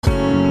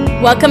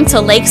Welcome to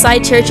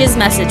Lakeside Church's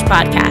Message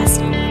Podcast.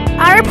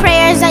 Our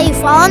prayer is that you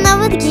fall in love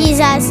with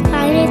Jesus,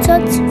 find a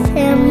church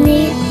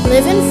family,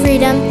 live in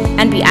freedom,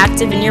 And be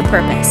active in your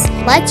purpose.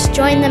 Let's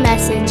join the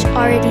message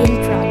already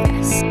in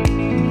progress.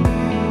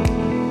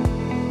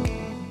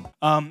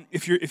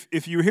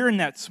 If you're hearing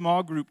that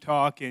small group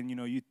talk and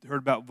you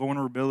heard about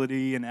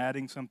vulnerability and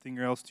adding something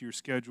else to your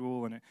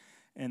schedule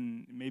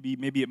and maybe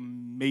it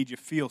made you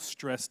feel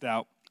stressed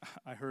out.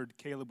 I heard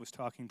Caleb was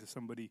talking to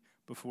somebody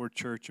before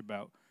church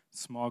about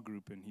small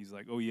group, and he's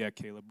like, "Oh yeah,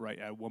 Caleb, right,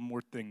 add one more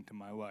thing to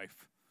my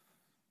life."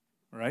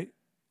 Right?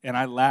 And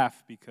I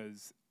laugh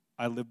because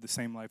I live the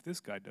same life this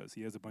guy does.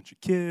 He has a bunch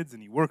of kids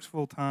and he works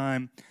full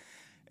time.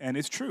 And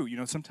it's true,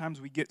 sometimes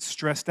we get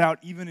stressed out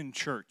even in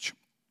church.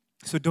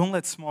 So don't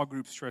let small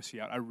groups stress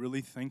you out. I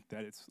really think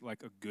that it's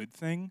like a good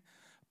thing.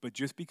 But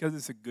just because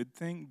it's a good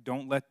thing,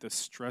 don't let the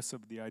stress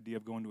of the idea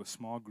of going to a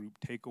small group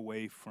take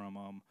away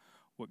from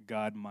what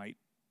God might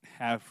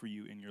have for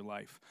you in your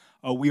life.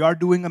 We are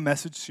doing a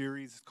message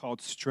series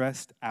called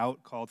Stressed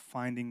Out, called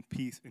Finding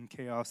Peace in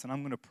Chaos. And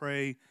I'm going to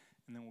pray,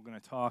 and then we're going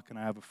to talk, and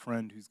I have a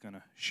friend who's going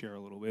to share a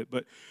little bit.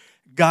 But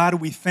God,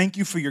 we thank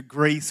you for your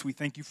grace. We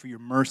thank you for your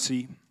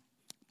mercy.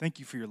 Thank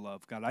you for your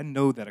love. God, I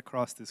know that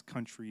across this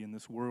country and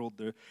this world,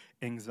 the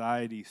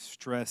anxiety,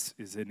 stress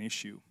is an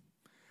issue.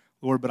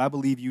 Lord, but I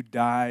believe you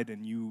died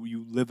and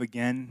you live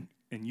again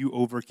and you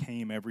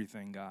overcame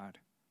everything, God.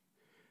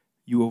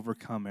 You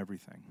overcome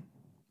everything.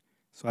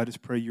 So I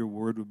just pray your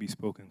word would be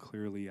spoken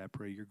clearly. I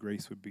pray your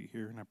grace would be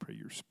here, and I pray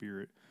your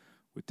spirit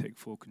would take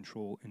full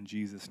control in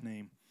Jesus'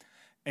 name.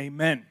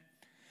 Amen.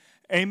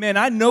 Amen.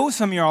 I know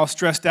some of you are all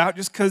stressed out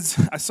just because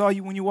I saw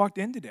you when you walked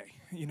in today,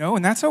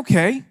 and that's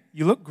okay.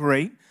 You look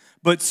great.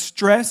 But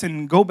stress,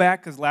 and go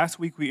back because last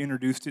week we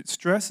introduced it,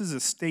 stress is a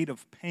state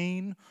of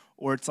pain,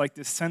 or it's like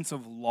this sense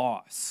of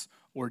loss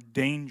or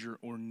danger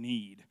or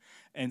need.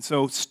 And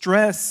so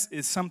stress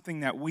is something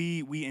that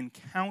we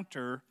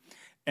encounter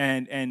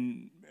and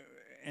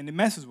it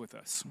messes with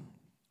us.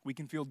 We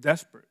can feel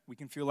desperate. We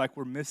can feel like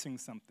we're missing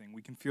something.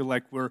 We can feel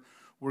like we're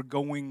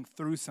going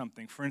through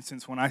something. For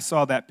instance, when I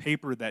saw that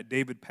paper that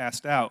David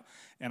passed out,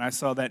 and I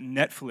saw that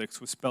Netflix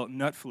was spelled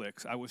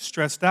Nutflix, I was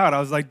stressed out. I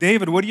was like,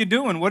 "David, what are you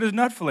doing? What is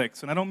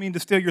Nutflix?" And I don't mean to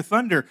steal your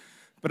thunder,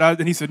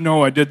 and he said,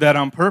 "No, I did that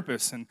on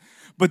purpose."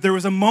 But there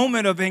was a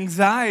moment of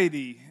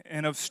anxiety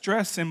and of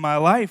stress in my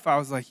life. I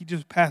was like, he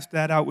just passed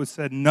that out with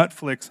said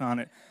Nutflix on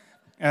it.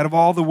 Out of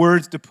all the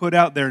words to put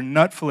out there,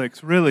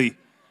 Nutflix, really?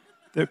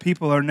 That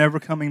people are never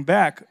coming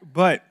back,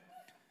 but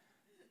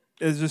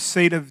there's a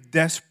state of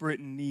desperate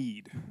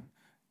need.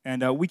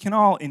 And we can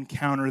all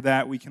encounter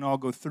that. We can all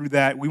go through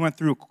that. We went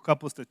through a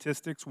couple of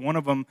statistics. One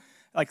of them,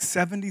 like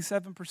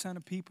 77%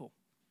 of people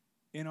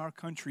in our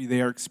country, they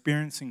are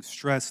experiencing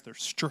stress. They're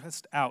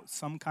stressed out,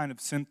 some kind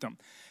of symptom.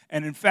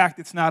 And in fact,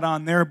 it's not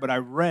on there, but I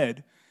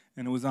read,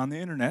 and it was on the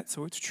internet,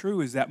 so it's true,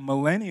 is that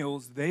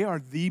millennials, they are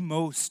the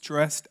most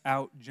stressed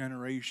out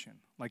generation.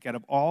 Like out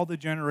of all the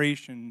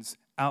generations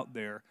out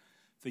there,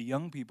 the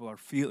younger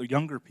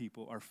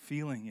people are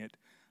feeling it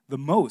the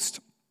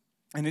most.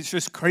 And it's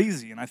just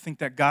crazy. And I think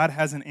that God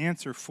has an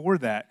answer for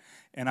that.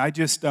 And I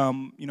just, I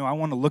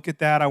want to look at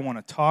that. I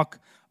want to talk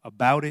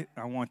about it.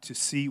 I want to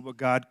see what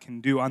God can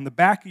do. On the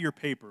back of your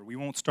paper, we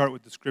won't start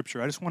with the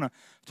scripture. I just want to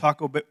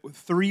talk a bit,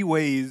 3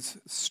 ways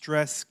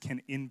stress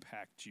can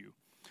impact you.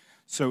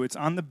 So it's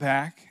on the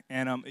back,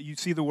 and you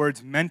see the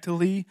words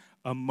mentally,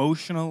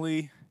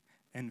 emotionally,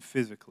 and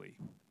physically.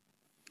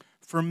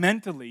 For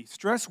mentally,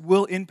 stress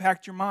will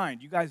impact your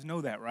mind. You guys know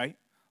that, right?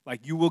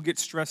 Like you will get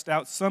stressed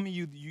out. Some of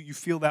you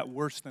feel that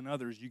worse than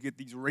others. You get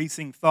these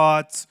racing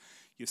thoughts.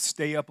 You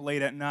stay up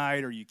late at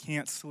night or you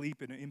can't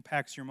sleep and it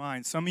impacts your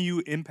mind. Some of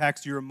you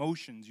impacts your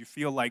emotions. You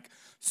feel like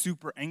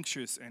super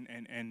anxious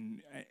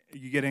and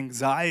you get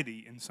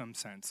anxiety in some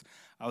sense.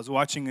 I was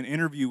watching an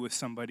interview with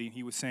somebody and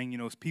he was saying,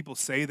 people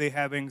say they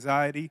have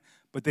anxiety,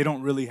 but they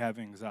don't really have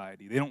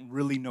anxiety. They don't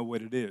really know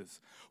what it is.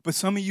 But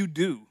some of you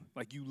do.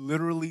 Like you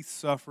literally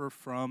suffer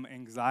from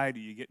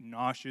anxiety. You get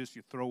nauseous,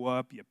 you throw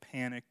up, you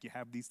panic, you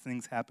have these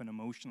things happen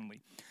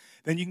emotionally.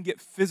 Then you can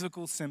get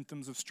physical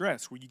symptoms of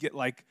stress where you get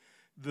like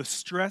the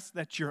stress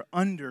that you're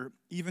under,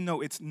 even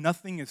though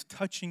nothing is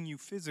touching you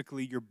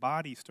physically, your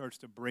body starts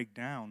to break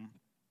down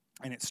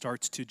and it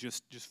starts to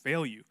just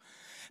fail you.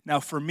 Now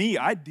for me,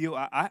 I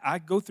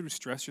go through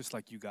stress just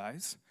like you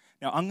guys.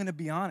 Now I'm going to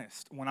be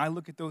honest, when I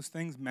look at those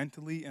things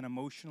mentally and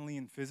emotionally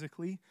and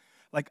physically,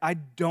 like I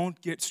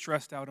don't get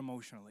stressed out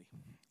emotionally.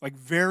 Like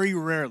very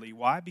rarely.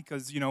 Why?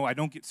 Because, I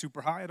don't get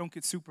super high, I don't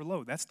get super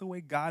low. That's the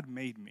way God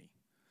made me.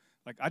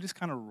 Like I just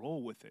kind of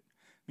roll with it.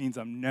 Means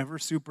I'm never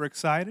super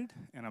excited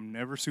and I'm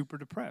never super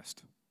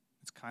depressed.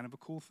 It's kind of a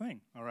cool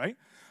thing, all right?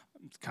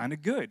 It's kind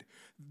of good.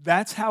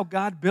 That's how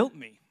God built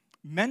me.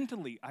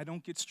 Mentally, I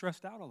don't get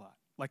stressed out a lot.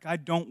 Like I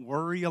don't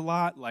worry a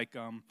lot. Like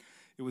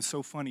it was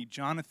so funny.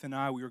 Jonathan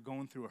and I, we were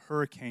going through a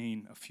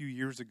hurricane a few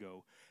years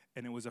ago,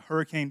 and it was a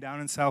hurricane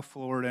down in South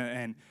Florida,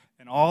 and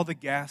all the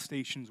gas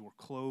stations were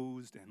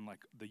closed, and like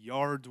the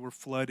yards were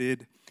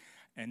flooded.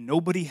 and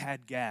nobody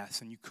had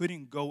gas, and you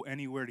couldn't go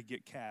anywhere to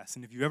get gas.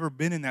 And if you've ever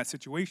been in that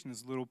situation,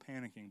 it's a little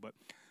panicking.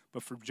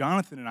 But for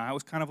Jonathan and I, it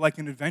was kind of like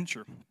an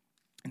adventure.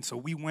 And so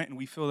we went and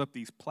we filled up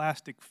these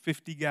plastic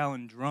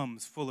 50-gallon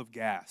drums full of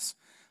gas,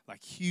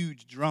 like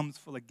huge drums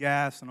full of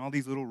gas and all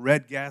these little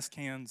red gas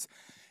cans,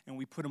 and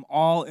we put them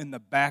all in the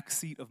back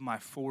seat of my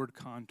Ford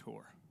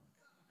Contour.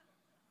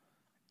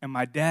 And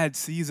my dad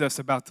sees us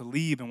about to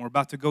leave, and we're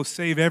about to go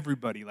save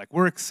everybody. Like,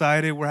 we're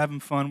excited, we're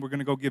having fun, we're going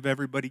to go give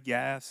everybody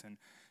gas and,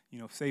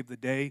 save the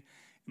day.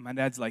 And my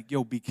dad's like,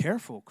 yo, be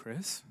careful,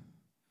 Chris.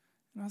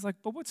 And I was like,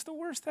 but what's the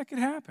worst that could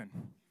happen?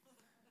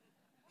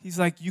 He's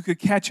like, you could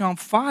catch on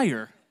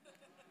fire.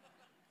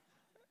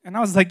 And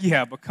I was like,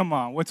 yeah, but come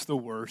on, what's the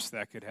worst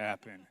that could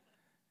happen?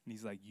 And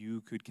he's like,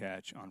 you could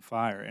catch on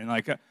fire. And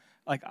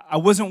I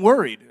wasn't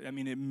worried. I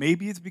mean,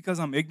 maybe it's because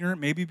I'm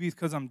ignorant, maybe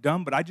because I'm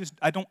dumb, but I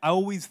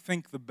always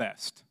think the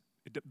best.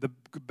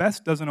 The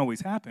best doesn't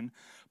always happen,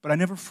 but I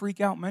never freak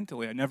out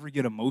mentally. I never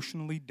get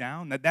emotionally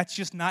down. That's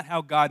just not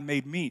how God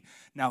made me.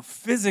 Now,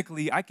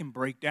 physically, I can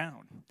break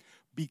down.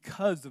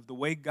 Because of the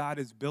way God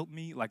has built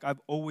me, like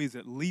I've always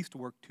at least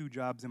worked 2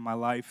 jobs in my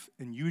life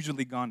and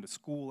usually gone to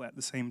school at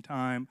the same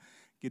time,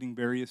 getting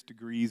various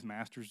degrees,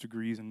 master's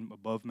degrees and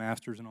above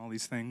masters and all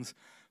these things.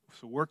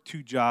 So work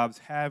 2 jobs,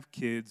 have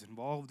kids,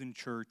 involved in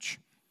church,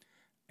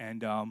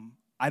 and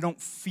I don't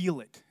feel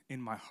it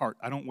in my heart.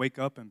 I don't wake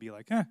up and be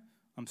like,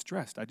 I'm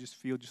stressed. I just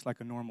feel just like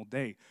a normal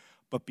day.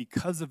 But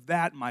because of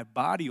that, my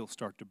body will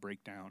start to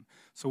break down.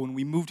 So when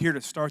we moved here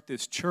to start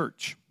this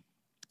church,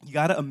 you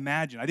got to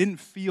imagine, I didn't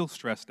feel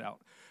stressed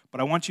out,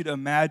 but I want you to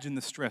imagine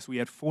the stress. We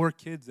had 4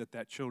 kids at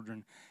that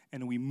children,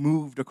 and we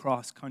moved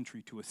across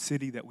country to a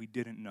city that we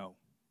didn't know.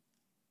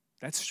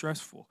 That's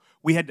stressful.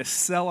 We had to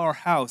sell our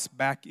house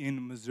back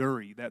in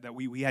Missouri, that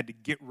we had to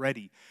get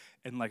ready.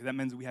 And that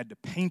means we had to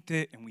paint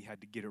it, and we had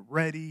to get it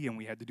ready, and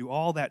we had to do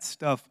all that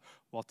stuff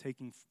while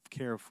taking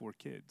care of 4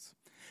 kids.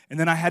 And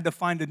then I had to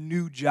find a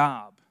new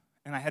job,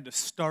 and I had to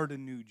start a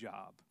new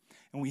job.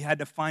 And we had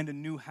to find a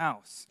new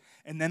house.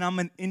 And then I'm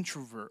an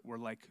introvert where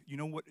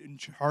what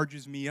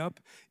charges me up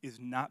is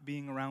not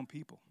being around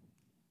people.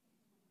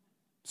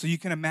 So you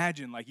can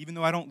imagine, even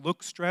though I don't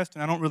look stressed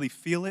and I don't really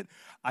feel it,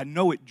 I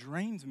know it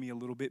drains me a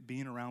little bit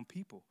being around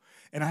people.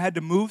 And I had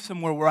to move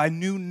somewhere where I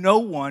knew no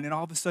one and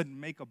all of a sudden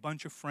make a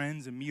bunch of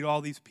friends and meet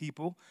all these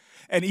people.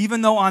 And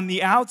even though on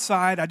the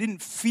outside I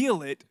didn't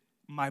feel it,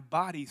 my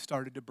body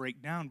started to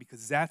break down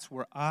because that's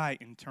where I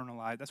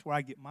internalize, that's where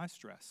I get my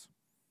stress.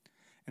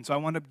 And so I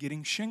wound up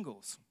getting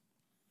shingles.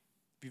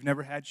 If you've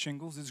never had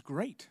shingles, it's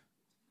great.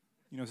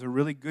 It's a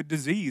really good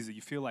disease.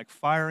 You feel like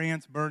fire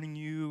ants burning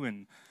you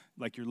and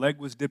like your leg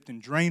was dipped in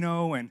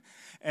Drano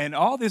and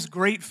all this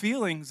great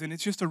feelings, and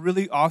it's just a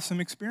really awesome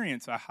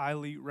experience. I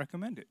highly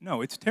recommend it.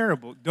 No, it's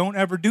terrible. Don't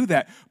ever do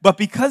that. But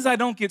because I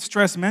don't get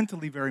stressed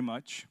mentally very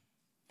much,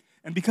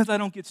 and because I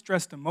don't get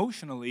stressed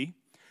emotionally,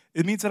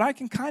 it means that I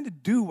can kind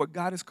of do what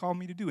God has called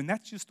me to do, and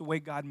that's just the way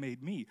God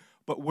made me.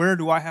 But where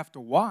do I have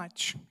to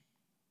watch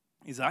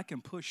is I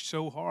can push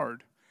so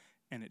hard,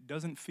 and it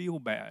doesn't feel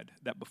bad,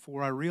 that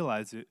before I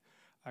realize it,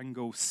 I can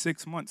go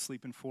 6 months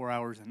sleeping 4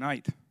 hours a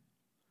night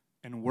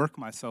and work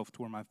myself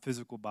to where my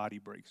physical body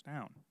breaks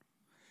down.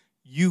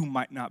 You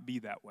might not be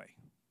that way.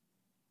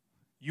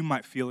 You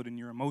might feel it in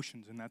your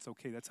emotions, and that's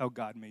okay. That's how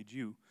God made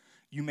you.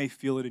 You may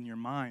feel it in your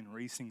mind,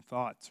 racing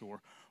thoughts,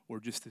 or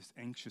just this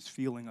anxious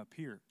feeling up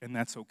here, and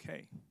that's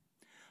okay.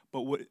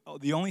 But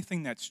the only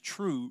thing that's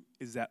true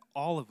is that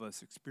all of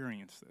us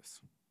experience this.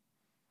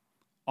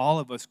 All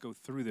of us go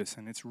through this,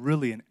 and it's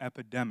really an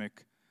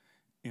epidemic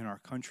in our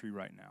country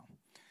right now.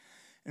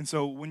 And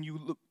so when you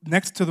look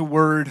next to the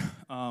word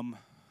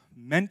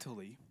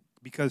mentally,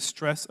 because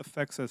stress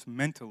affects us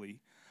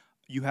mentally,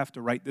 you have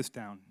to write this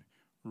down.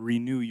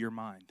 Renew your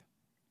mind.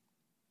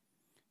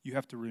 You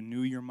have to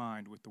renew your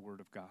mind with the Word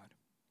of God.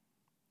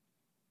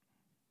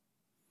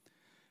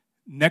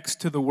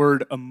 Next to the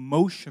word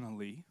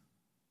emotionally,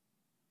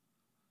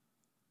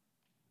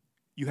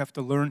 you have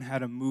to learn how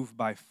to move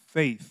by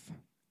faith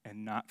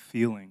and not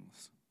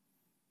feelings.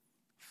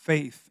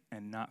 Faith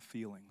and not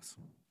feelings.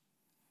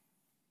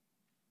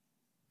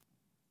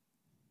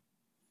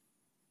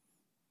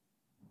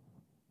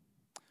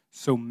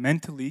 So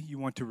mentally, you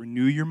want to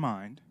renew your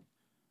mind.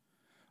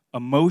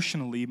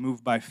 Emotionally,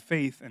 move by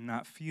faith and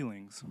not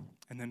feelings.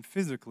 And then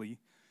physically,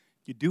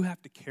 you do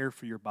have to care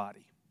for your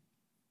body.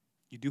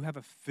 You do have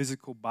a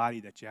physical body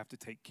that you have to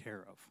take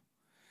care of.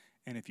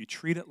 And if you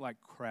treat it like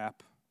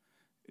crap,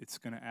 it's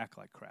going to act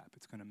like crap.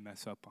 It's going to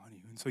mess up on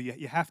you. And so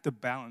you have to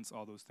balance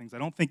all those things. I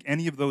don't think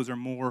any of those are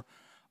more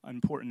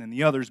important than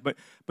the others, but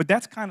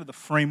that's kind of the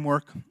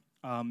framework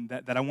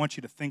that I want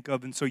you to think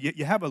of. And so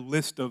you have a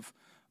list of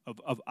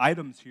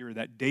items here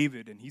that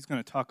David, and he's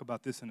going to talk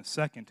about this in a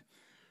second,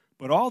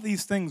 but all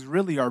these things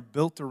really are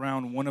built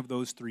around one of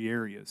those 3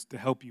 areas, to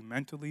help you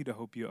mentally, to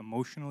help you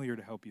emotionally, or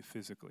to help you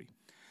physically.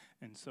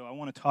 And so I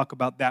want to talk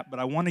about that, but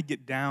I want to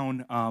get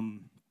down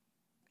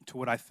to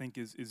what I think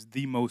is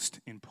the most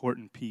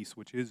important piece,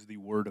 which is the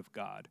Word of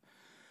God.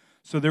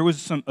 So there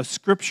was a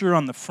scripture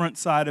on the front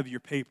side of your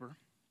paper,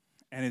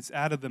 and it's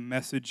out of the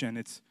Message, and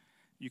if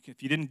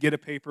you didn't get a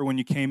paper when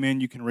you came in,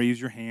 you can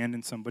raise your hand,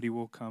 and somebody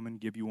will come and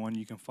give you one.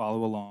 You can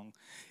follow along.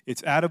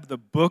 It's out of the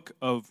book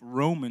of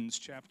Romans,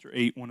 chapter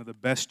 8, one of the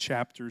best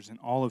chapters in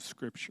all of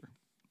Scripture.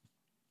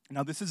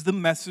 Now, this is the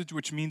Message,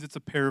 which means it's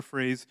a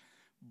paraphrase,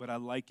 but I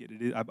like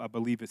it. I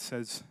believe it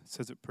says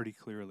it pretty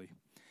clearly.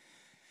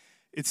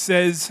 It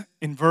says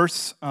in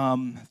verse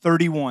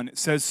 31, it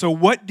says, "So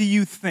what do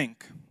you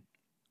think?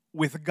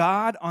 With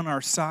God on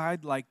our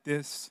side like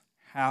this,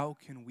 how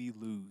can we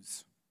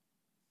lose?"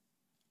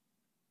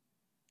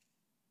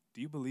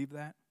 Do you believe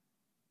that?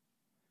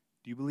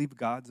 Do you believe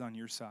God's on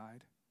your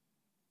side?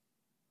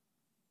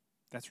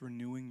 That's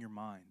renewing your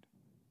mind.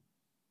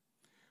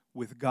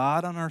 With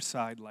God on our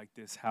side like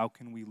this, how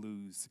can we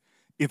lose?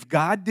 If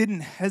God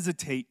didn't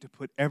hesitate to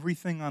put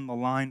everything on the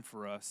line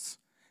for us,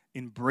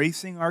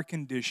 embracing our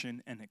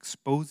condition and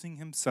exposing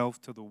himself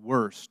to the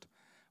worst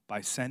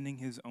by sending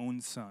his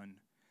own Son,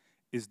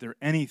 is there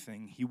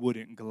anything he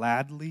wouldn't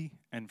gladly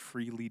and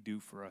freely do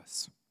for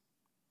us?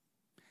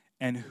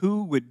 And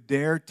who would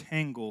dare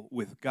tangle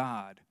with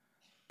God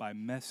by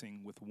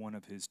messing with one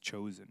of his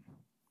chosen?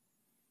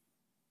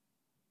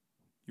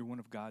 You're one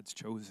of God's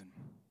chosen.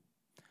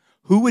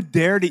 Who would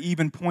dare to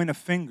even point a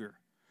finger?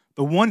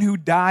 The one who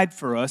died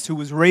for us, who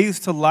was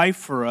raised to life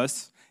for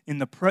us,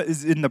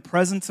 is in the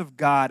presence of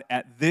God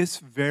at this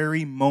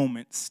very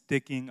moment,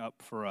 sticking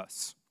up for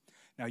us.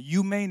 Now,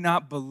 you may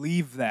not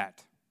believe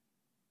that,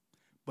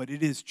 but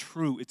it is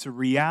true. It's a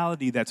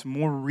reality that's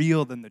more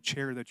real than the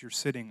chair that you're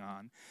sitting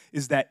on,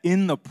 is that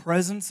in the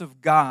presence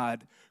of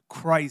God,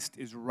 Christ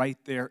is right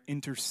there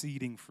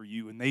interceding for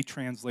you, and they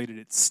translated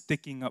it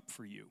sticking up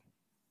for you.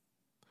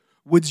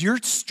 Would your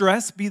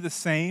stress be the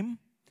same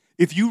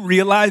if you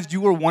realized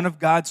you were one of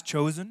God's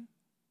chosen?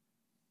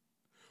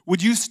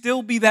 Would you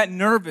still be that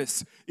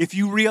nervous if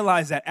you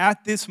realize that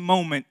at this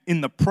moment, in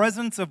the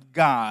presence of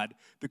God,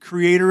 the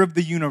creator of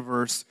the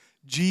universe,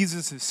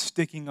 Jesus is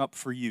sticking up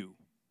for you?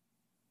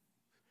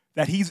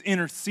 That he's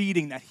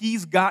interceding, that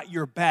he's got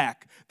your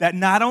back, that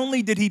not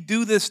only did he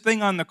do this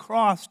thing on the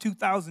cross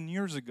 2,000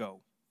 years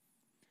ago,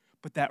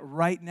 but that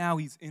right now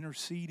he's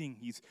interceding,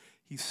 he's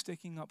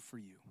sticking up for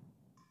you.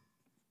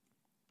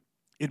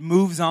 It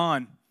moves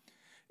on.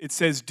 It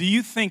says, "Do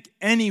you think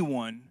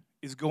anyone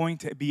is going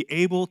to be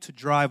able to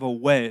drive a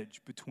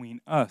wedge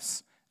between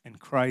us and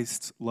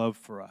Christ's love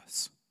for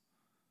us?"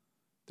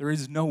 There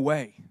is no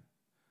way.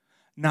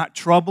 Not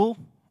trouble,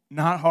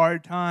 not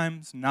hard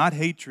times, not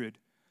hatred,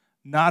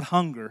 not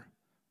hunger,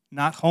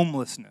 not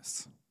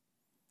homelessness,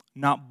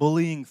 not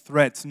bullying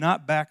threats,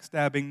 not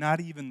backstabbing,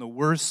 not even the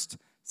worst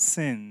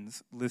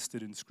sins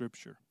listed in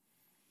Scripture.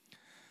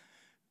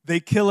 They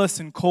kill us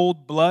in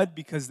cold blood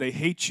because they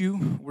hate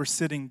you. We're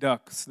sitting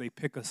ducks. They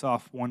pick us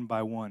off one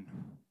by one.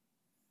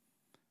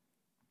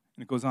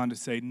 And it goes on to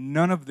say,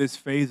 none of this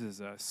phases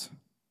us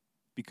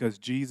because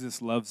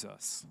Jesus loves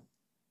us.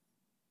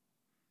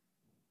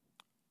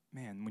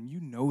 Man, when you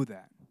know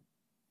that,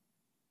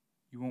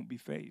 you won't be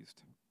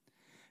fazed.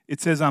 It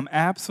says, "I'm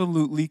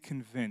absolutely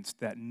convinced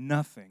that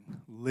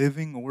nothing,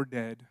 living or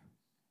dead,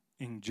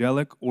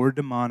 angelic or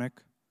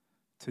demonic,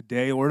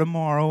 today or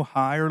tomorrow,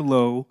 high or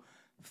low,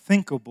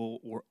 thinkable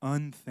or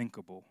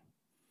unthinkable,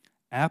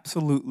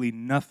 absolutely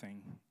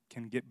nothing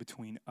can get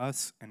between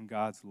us and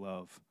God's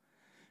love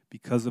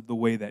because of the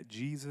way that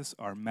Jesus,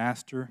 our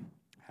Master,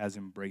 has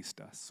embraced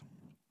us."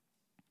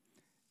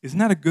 Isn't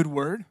that a good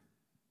word?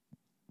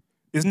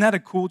 Isn't that a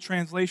cool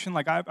translation?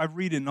 Like I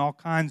read it in all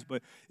kinds,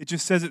 but it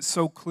just says it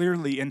so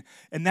clearly. And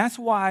that's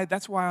why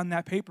on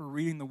that paper,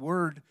 reading the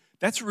word,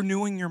 that's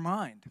renewing your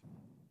mind.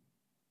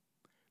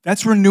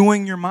 That's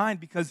renewing your mind,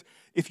 because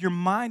if your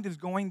mind is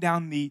going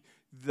down the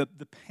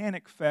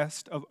panic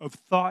fest of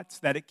thoughts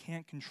that it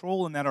can't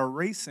control and that are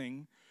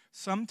racing,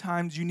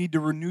 sometimes you need to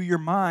renew your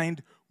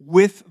mind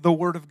with the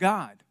Word of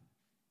God.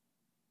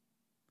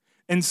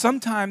 And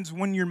sometimes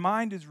when your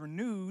mind is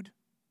renewed,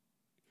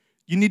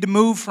 you need to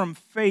move from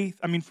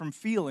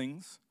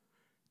feelings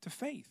to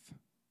faith.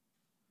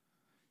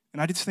 And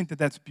I just think that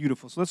that's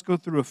beautiful. So let's go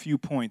through a few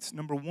points.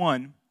 Number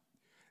one,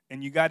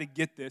 and you got to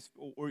get this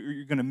or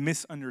you're going to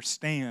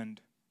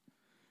misunderstand,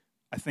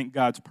 I think,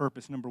 God's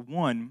purpose. Number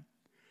one,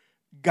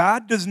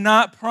 God does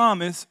not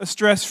promise a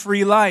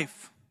stress-free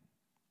life.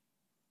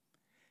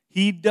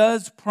 He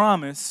does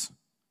promise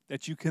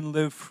that you can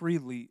live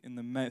freely in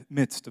the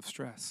midst of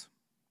stress.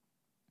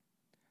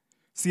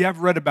 See, I've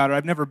read about it.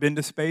 I've never been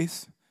to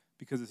space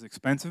because it's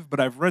expensive, but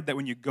I've read that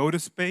when you go to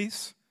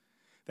space,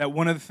 that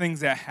one of the things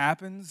that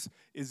happens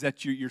is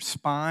that your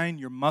spine,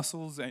 your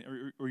muscles,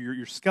 or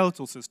your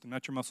skeletal system,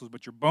 not your muscles,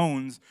 but your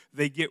bones,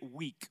 they get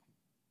weak.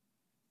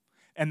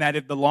 And that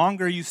if the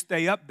longer you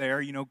stay up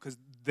there, because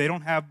they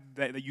don't have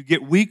that you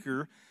get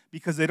weaker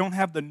because they don't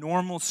have the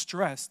normal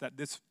stress that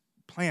this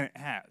planet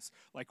has.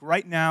 Like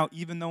right now,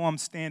 even though I'm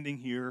standing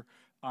here,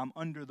 I'm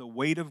under the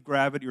weight of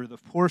gravity or the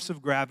force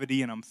of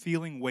gravity, and I'm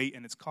feeling weight,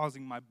 and it's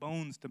causing my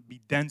bones to be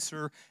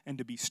denser and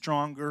to be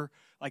stronger.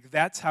 Like,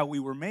 that's how we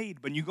were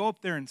made. But you go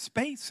up there in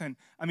space, and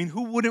I mean,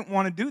 who wouldn't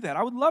want to do that?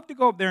 I would love to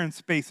go up there in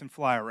space and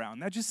fly around.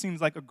 That just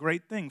seems like a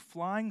great thing.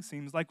 Flying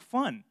seems like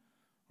fun,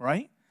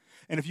 right?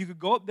 And if you could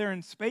go up there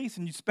in space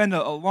and you spend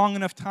a long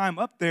enough time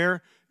up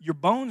there, your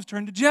bones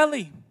turn to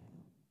jelly.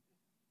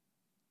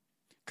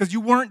 Because you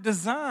weren't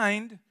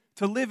designed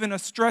to live in a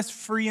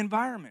stress-free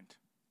environment.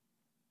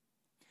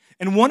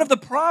 And one of the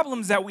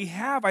problems that we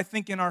have, I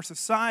think, in our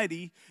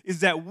society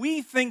is that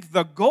we think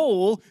the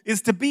goal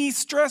is to be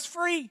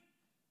stress-free.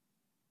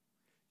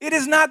 It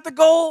is not the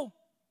goal.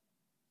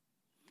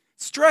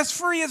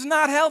 Stress-free is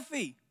not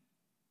healthy.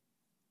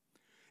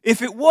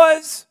 If it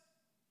was,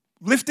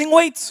 lifting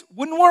weights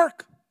wouldn't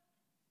work.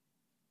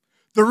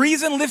 The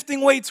reason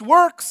lifting weights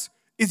works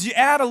is you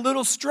add a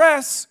little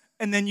stress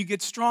and then you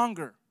get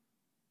stronger.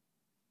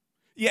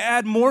 You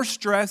add more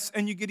stress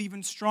and you get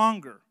even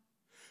stronger.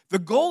 The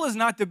goal is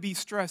not to be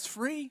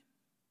stress-free.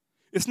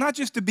 It's not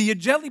just to be a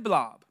jelly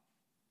blob.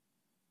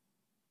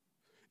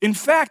 In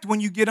fact,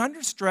 when you get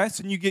under stress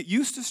and you get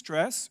used to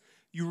stress,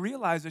 you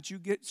realize that you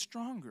get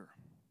stronger.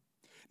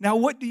 Now,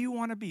 what do you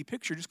want to be?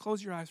 Picture, just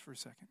close your eyes for a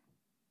second.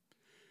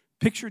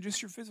 Picture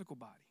just your physical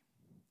body.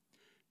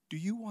 Do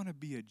you want to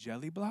be a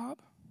jelly blob?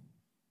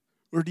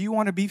 Or do you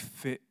want to be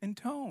fit and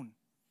toned?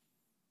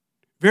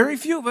 Very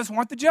few of us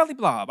want the jelly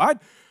blob.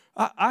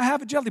 I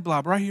have a jelly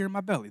blob right here in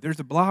my belly. There's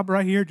a blob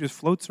right here, just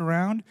floats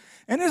around.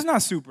 And it's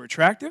not super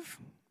attractive.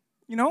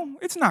 You know,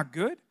 it's not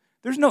good.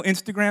 There's no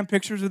Instagram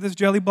pictures of this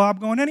jelly blob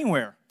going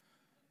anywhere.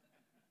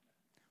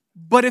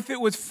 But if it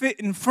was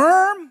fit and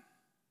firm,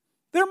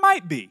 there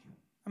might be.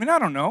 I mean, I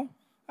don't know.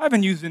 I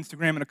haven't used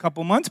Instagram in a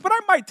couple months, but I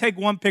might take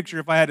one picture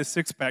if I had a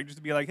six-pack just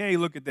to be like, hey,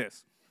 look at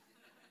this.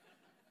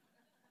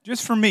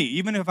 Just for me,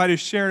 even if I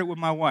just shared it with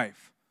my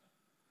wife.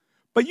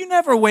 But you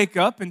never wake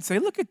up and say,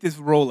 look at this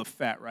roll of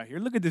fat right here.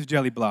 Look at this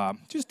jelly blob.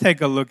 Just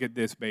take a look at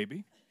this,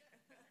 baby.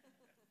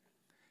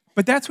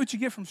 But that's what you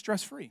get from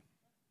stress-free.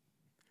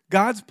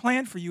 God's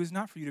plan for you is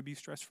not for you to be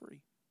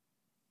stress-free.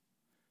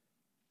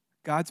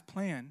 God's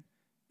plan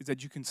is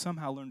that you can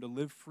somehow learn to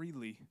live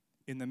freely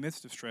in the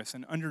midst of stress.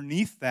 And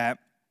underneath that,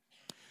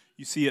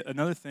 you see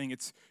another thing,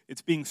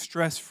 it's being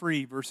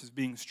stress-free versus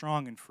being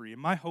strong and free.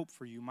 And my hope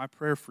for you, my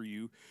prayer for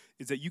you,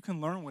 is that you can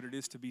learn what it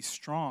is to be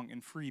strong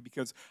and free,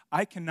 because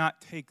I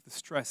cannot take the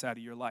stress out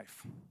of your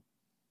life.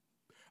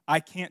 I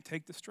can't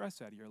take the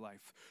stress out of your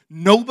life.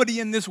 Nobody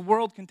in this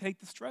world can take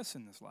the stress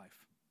in this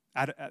life.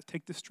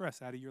 Take the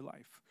stress out of your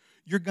life.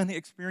 You're going to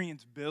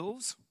experience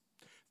bills.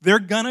 They're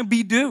going to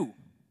be due.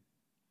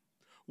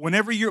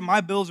 Whenever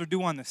my bills are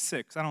due on the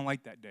 6th, I don't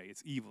like that day.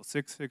 It's evil.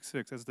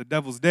 666. That's the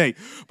devil's day.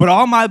 But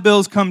all my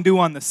bills come due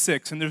on the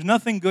 6th. And there's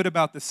nothing good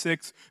about the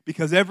 6th,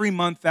 because every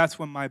month that's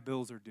when my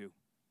bills are due.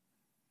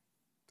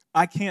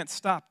 I can't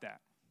stop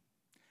that.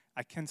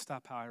 I can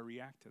stop how I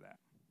react to that.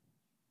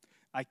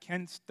 I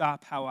can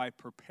stop how I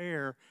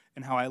prepare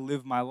and how I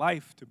live my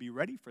life to be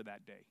ready for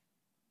that day.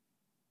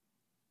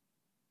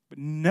 But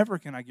never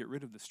can I get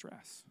rid of the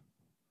stress.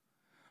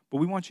 But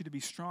we want you to be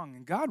strong,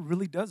 and God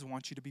really does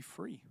want you to be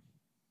free.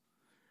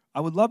 I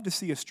would love to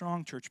see a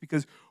strong church,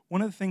 because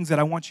one of the things that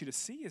I want you to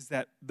see is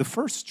that the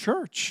first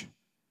church,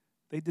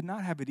 they did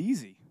not have it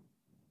easy,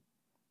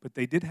 but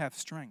they did have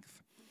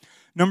strength.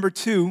 Number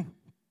 2,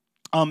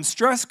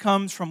 stress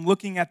comes from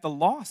looking at the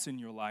loss in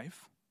your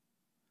life.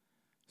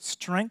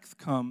 Strength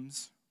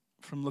comes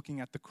from looking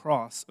at the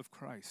cross of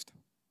Christ.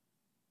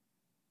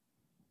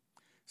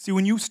 See,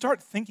 when you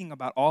start thinking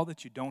about all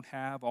that you don't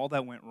have, all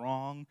that went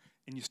wrong,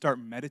 and you start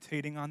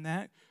meditating on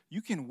that,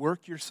 you can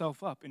work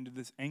yourself up into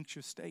this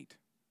anxious state.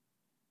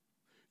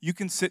 You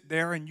can sit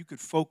there and you could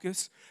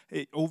focus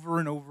over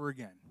and over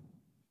again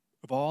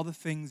of all the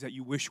things that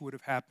you wish would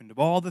have happened, of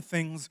all the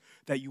things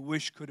that you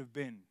wish could have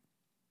been.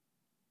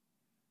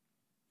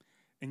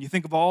 And you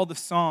think of all the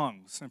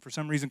songs, and for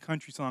some reason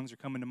country songs are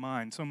coming to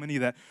mind, so many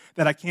that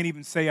I can't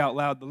even say out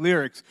loud the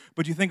lyrics,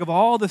 but you think of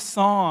all the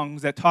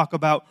songs that talk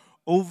about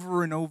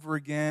over and over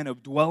again,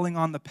 of dwelling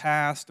on the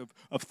past,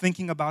 of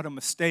thinking about a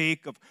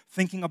mistake, of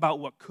thinking about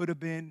what could have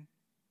been.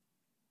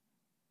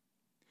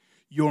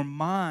 Your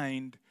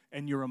mind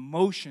and your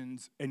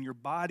emotions and your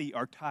body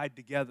are tied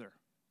together.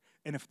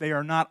 And if they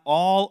are not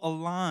all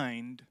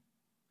aligned,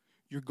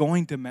 you're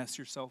going to mess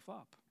yourself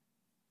up.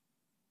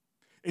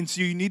 And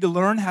so you need to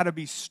learn how to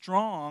be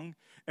strong.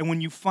 And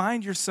when you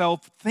find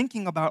yourself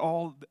thinking about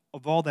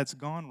all that's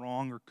gone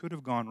wrong or could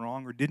have gone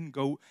wrong or didn't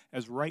go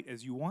as right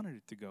as you wanted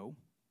it to go,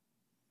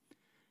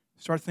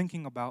 start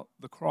thinking about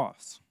the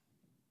cross.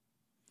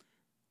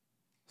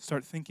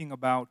 Start thinking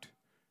about,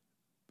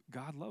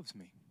 God loves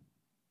me.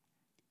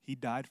 He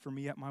died for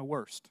me at my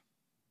worst.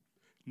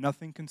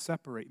 Nothing can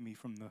separate me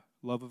from the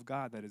love of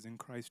God that is in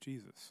Christ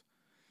Jesus.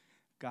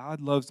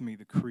 God loves me,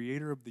 the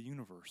creator of the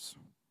universe.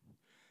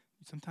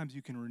 Sometimes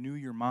you can renew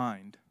your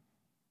mind,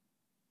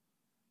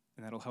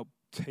 and that'll help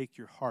take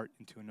your heart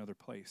into another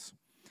place.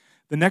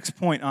 The next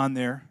point on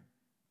there,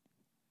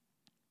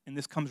 and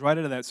this comes right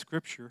out of that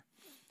scripture,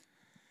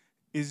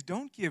 is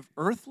don't give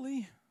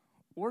earthly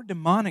or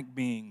demonic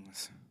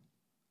beings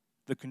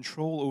the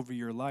control over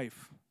your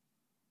life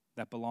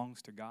that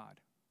belongs to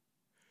God.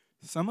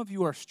 Some of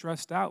you are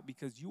stressed out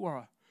because you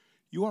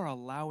are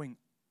allowing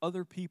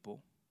other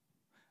people.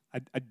 I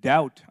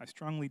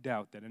strongly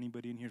doubt that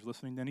anybody in here is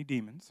listening to any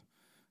demons.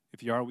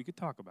 If you are, we could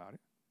talk about it.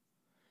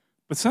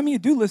 But some of you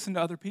do listen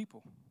to other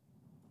people.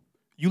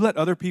 You let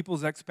other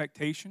people's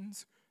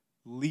expectations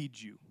lead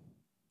you.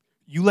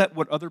 You let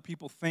what other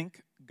people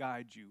think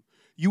guide you.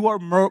 You are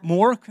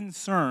more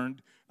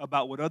concerned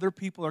about what other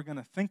people are going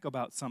to think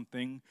about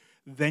something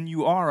than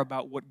you are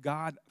about what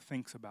God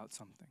thinks about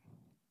something.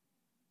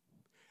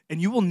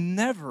 And you will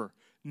never,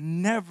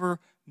 never,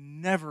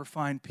 never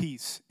find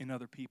peace in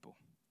other people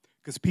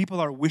because people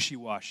are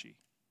wishy-washy.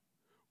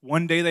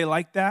 One day they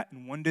like that,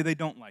 and one day they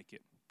don't like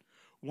it.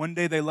 One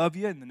day they love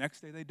you, and the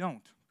next day they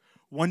don't.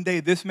 One day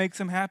this makes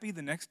them happy,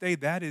 the next day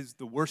that is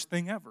the worst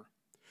thing ever.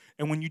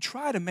 And when you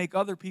try to make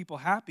other people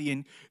happy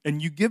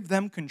and you give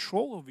them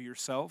control over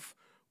yourself,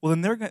 well,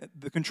 then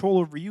the control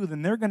over you,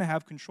 then they're going to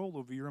have control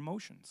over your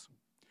emotions.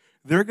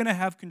 They're going to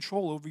have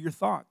control over your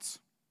thoughts.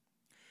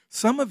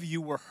 Some of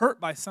you were hurt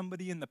by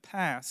somebody in the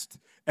past,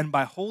 and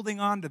by holding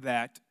on to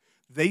that,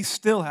 they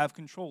still have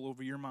control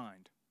over your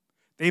mind.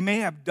 They may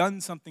have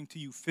done something to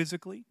you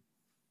physically,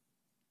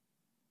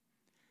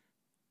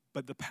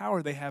 but the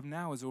power they have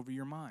now is over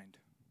your mind.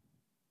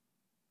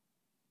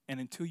 And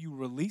until you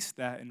release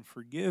that and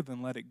forgive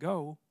and let it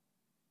go,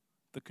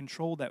 the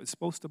control that was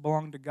supposed to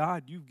belong to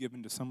God, you've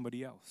given to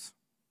somebody else.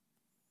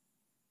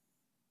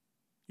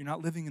 You're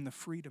not living in the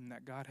freedom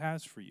that God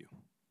has for you.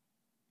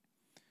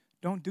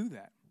 Don't do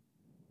that.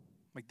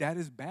 Like, that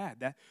is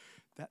bad.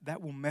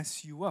 That will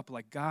mess you up.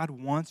 Like, God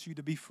wants you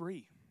to be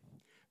free.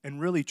 And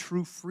really,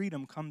 true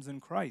freedom comes in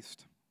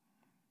Christ.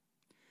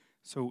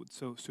 So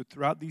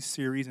throughout these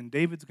series, and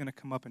David's going to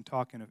come up and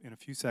talk in a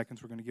few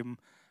seconds. We're going to give him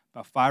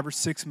about 5 or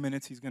 6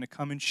 minutes. He's going to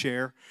come and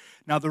share.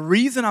 Now, the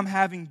reason I'm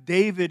having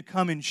David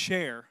come and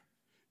share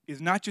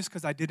is not just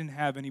because I didn't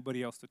have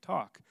anybody else to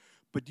talk,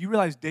 but do you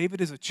realize David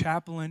is a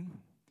chaplain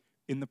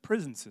in the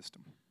prison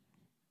system?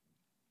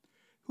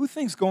 Who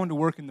thinks going to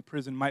work in the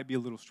prison might be a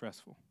little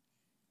stressful?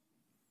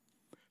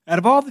 Out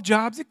of all the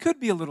jobs, it could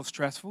be a little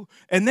stressful.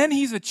 And then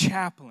he's a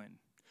chaplain,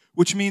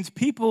 which means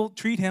people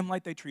treat him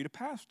like they treat a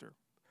pastor.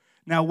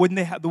 Now,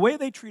 the way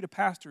they treat a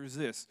pastor is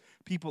this: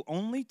 people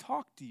only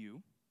talk to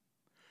you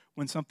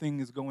when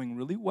something is going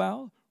really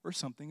well or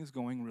something is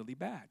going really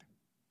bad.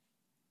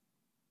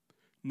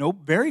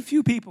 Very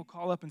few people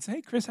call up and say,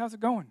 "Hey, Chris, how's it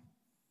going?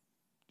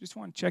 Just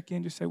want to check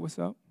in, just say what's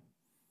up."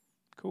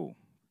 Cool.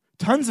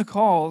 Tons of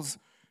calls.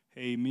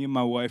 "Hey, me and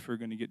my wife are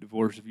going to get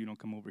divorced if you don't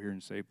come over here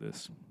and save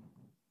this."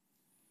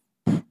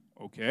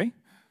 Okay,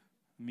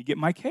 let me get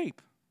my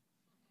cape.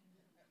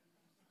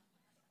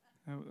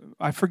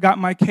 I forgot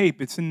my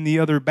cape. It's in the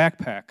other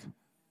backpack.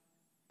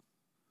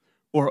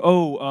 Or,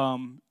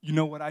 you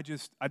know what,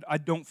 I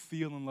don't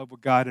feel in love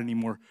with God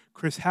anymore.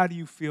 Chris, how do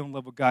you feel in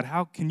love with God?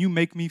 How can you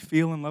make me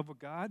feel in love with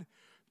God?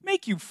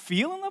 Make you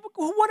feel in love with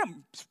God? What,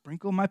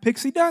 sprinkle my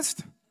pixie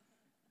dust?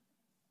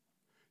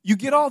 You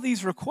get all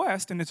these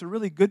requests, and it's a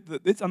really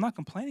good, I'm not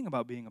complaining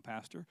about being a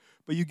pastor,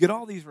 but you get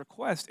all these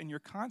requests, and you're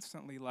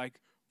constantly like,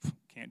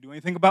 can't do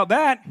anything about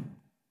that.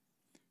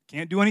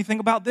 Can't do anything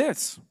about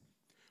this.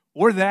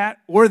 Or that,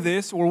 or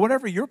this, or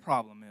whatever your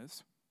problem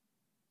is.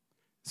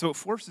 So it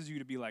forces you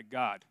to be like,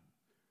 God,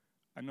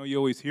 I know you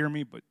always hear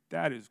me, but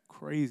that is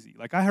crazy.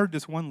 Like, I heard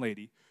this one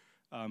lady,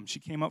 she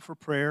came up for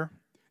prayer,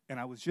 and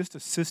I was just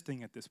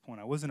assisting at this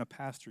point. I wasn't a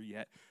pastor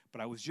yet, but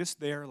I was just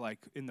there, like,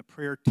 in the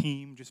prayer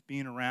team, just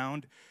being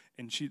around,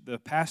 and the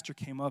pastor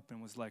came up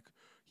and was like,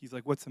 he's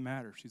like, "What's the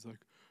matter?" She's like,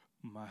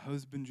 "My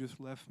husband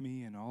just left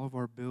me, and all of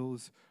our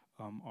bills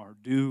are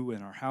due,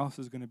 and our house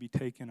is going to be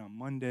taken on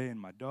Monday, and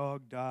my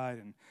dog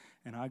died,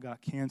 and I got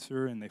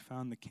cancer, and they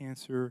found the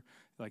cancer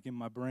like in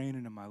my brain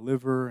and in my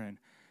liver, and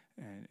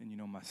you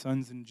know, my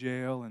son's in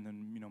jail, and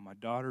then, you know, my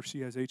daughter, she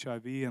has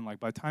HIV." And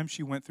like, by the time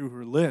she went through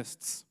her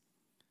lists,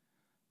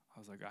 I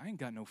was like, I ain't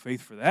got no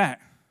faith for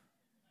that.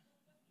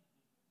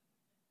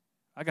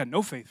 I got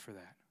no faith for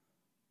that.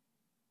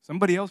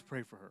 Somebody else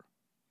pray for her.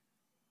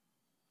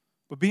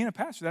 But being a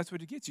pastor, that's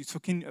what it gets you.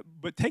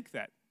 But take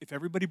that. If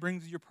everybody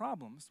brings you your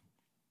problems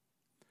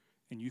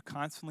and you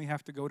constantly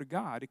have to go to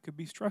God, it could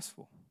be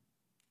stressful.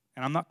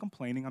 And I'm not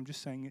complaining. I'm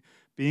just saying,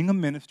 being a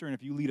minister, and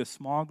if you lead a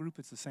small group,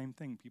 it's the same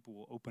thing. People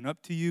will open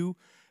up to you,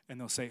 and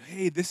they'll say,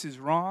 "Hey, this is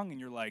wrong." And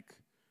you're like,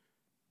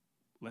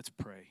 "Let's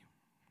pray."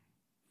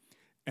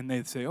 And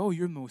they'd say, "Oh,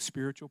 you're the most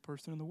spiritual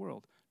person in the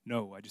world."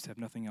 "No, I just have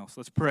nothing else.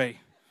 Let's pray.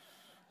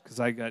 Because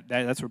I got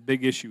that. That's a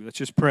big issue. Let's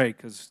just pray,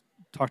 because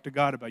talk to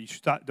God about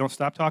it. Don't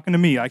stop talking to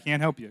me. I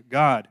can't help you.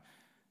 God."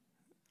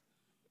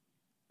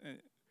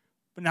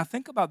 But now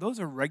think about, those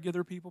are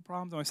regular people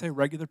problems. When I say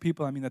regular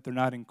people, I mean that they're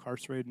not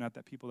incarcerated, not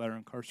that people that are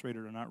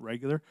incarcerated are not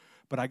regular.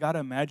 But I got to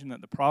imagine that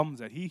the problems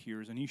that he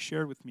hears, and he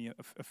shared with me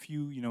a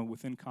few, you know,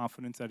 within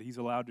confidence that he's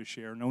allowed to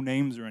share, no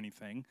names or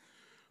anything,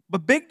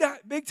 but big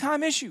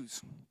time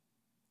issues.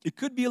 It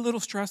could be a little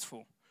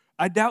stressful.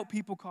 I doubt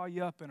people call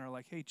you up and are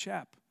like, "Hey,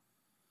 chap,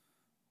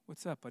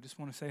 what's up? I just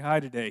want to say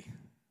hi today.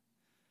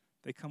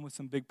 They come with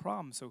some big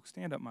problems, so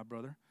stand up, my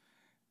brother.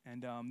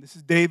 And this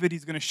is David.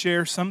 He's going to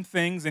share some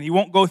things, and he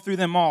won't go through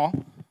them all.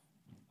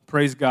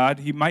 Praise God.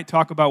 He might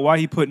talk about why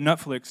he put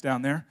Netflix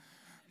down there.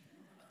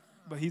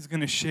 But he's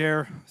going to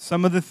share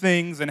some of the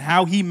things and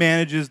how he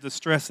manages the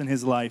stress in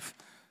his life.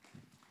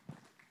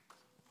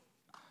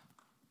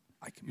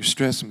 You're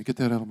stressing me. Get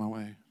that out of my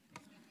way.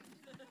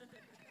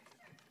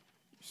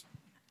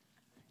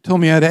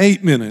 Told me I had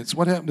 8 minutes.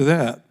 What happened to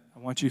that?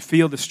 I want you to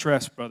feel the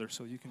stress, brother,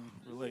 so you can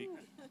relate.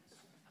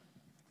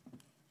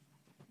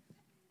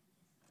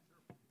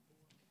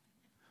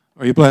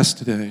 Are you blessed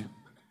today?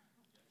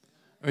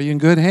 Are you in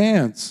good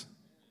hands?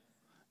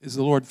 Is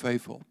the Lord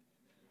faithful?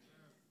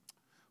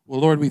 Well,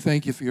 Lord, we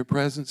thank you for your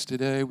presence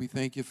today. We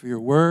thank you for your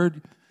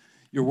word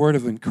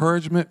of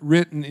encouragement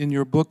written in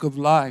your book of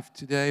life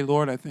today.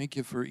 Lord, I thank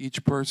you for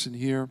each person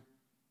here.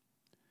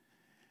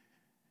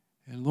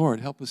 And Lord,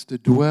 help us to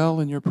dwell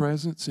in your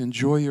presence,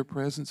 enjoy your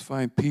presence,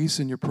 find peace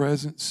in your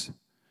presence,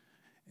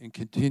 and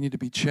continue to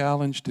be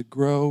challenged to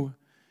grow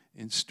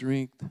in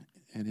strength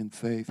and in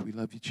faith. We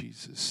love you,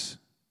 Jesus.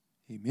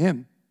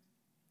 Amen.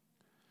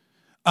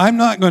 I'm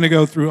not going to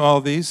go through all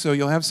these, so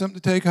you'll have something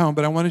to take home,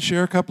 but I want to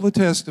share a couple of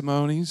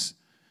testimonies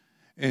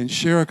and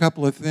share a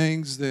couple of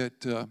things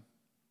that the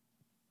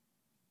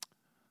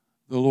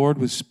Lord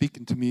was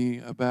speaking to me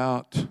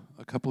about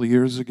a couple of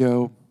years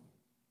ago.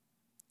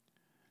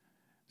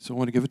 So I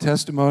want to give a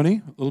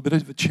testimony, a little bit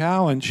of a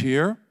challenge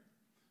here.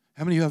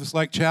 How many of us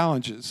like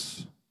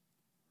challenges?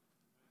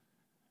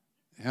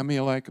 How many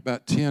like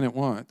about 10 at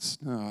once?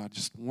 No,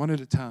 just one at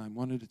a time,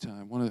 one at a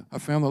time. I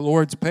found the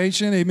Lord's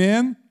patient,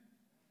 amen?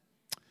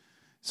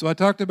 So I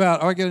talked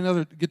about, I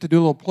get to do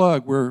a little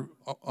plug where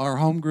our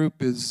home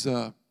group is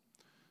on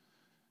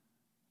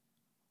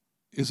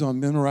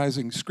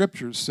memorizing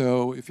scriptures.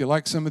 So if you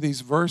like some of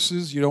these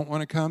verses, you don't want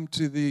to come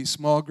to the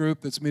small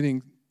group that's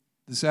meeting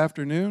this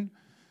afternoon,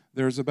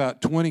 there's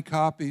about 20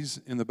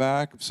 copies in the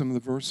back of some of the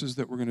verses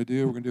that we're going to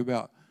do. We're going to do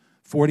about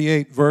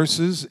 48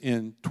 verses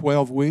in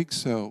 12 weeks,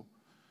 so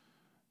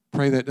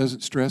pray that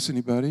doesn't stress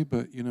anybody,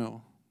 but,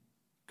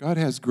 God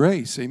has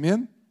grace,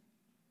 amen?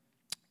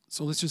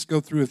 So let's just go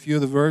through a few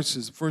of the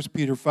verses. 1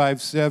 Peter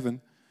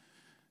 5:7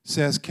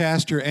 says,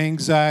 "Cast your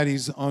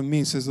anxieties on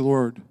me," says the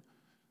Lord,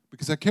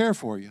 "because I care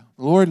for you."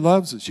 The Lord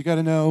loves us. You got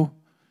to know,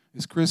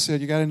 as Chris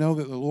said, you got to know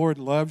that the Lord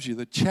loves you.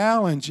 The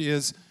challenge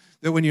is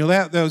that when you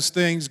let those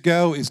things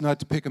go, is not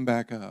to pick them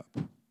back up.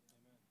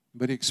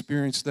 Anybody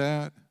experienced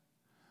that?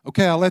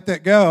 Okay, I'll let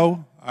that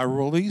go. I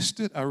released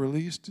it. I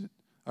released it.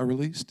 I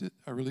released it.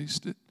 I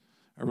released it.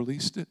 I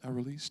released it. I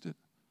released it.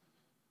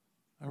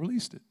 I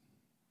released it.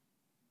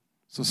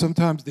 So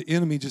sometimes the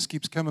enemy just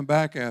keeps coming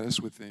back at us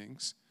with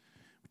things.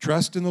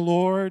 Trust in the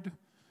Lord.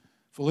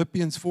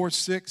 Philippians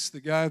 4:6, the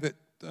guy that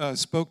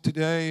spoke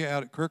today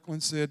out at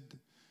Kirkland said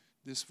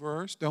this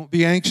verse, "Don't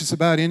be anxious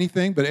about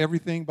anything, but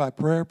everything by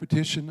prayer,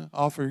 petition,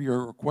 offer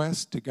your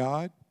request to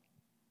God."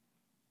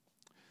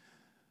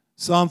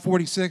 Psalm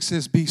 46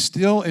 says, "Be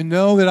still and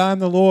know that I am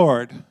the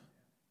Lord.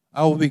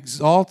 I will be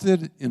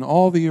exalted in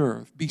all the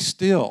earth." Be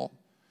still.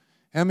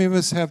 How many of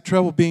us have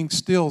trouble being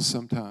still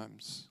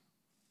sometimes?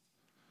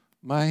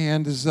 My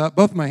hand is up.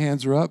 Both my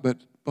hands are up,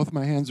 but both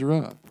my hands are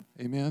up.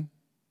 Amen.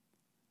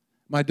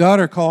 My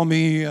daughter called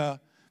me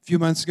a few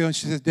months ago, and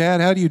she said,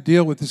 "Dad, how do you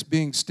deal with this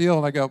being still?"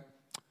 And I go,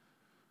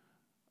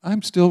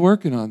 "I'm still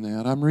working on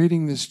that. I'm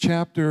reading this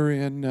chapter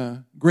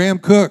in Graham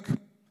Cook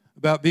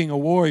about being a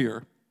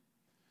warrior.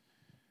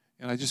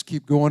 And I just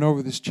keep going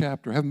over this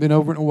chapter. I haven't been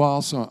over it in a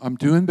while, so I'm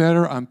doing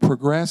better. I'm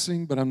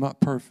progressing, but I'm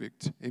not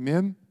perfect."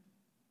 Amen?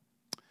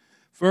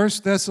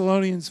 1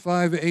 Thessalonians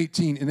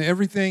 5:18, "In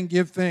everything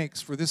give thanks,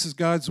 for this is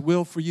God's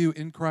will for you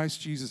in Christ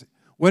Jesus."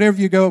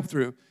 Whatever you go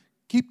through,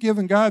 keep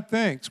giving God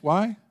thanks.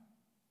 Why?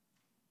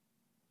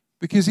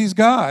 Because He's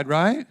God,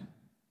 right?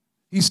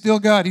 He's still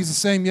God. He's the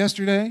same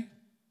yesterday,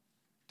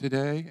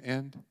 today,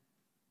 and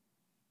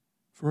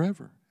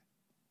forever.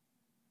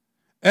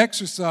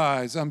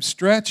 Exercise. I'm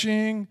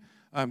stretching.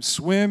 I'm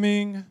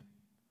swimming.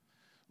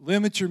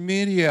 Limit your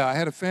media. I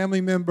had a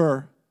family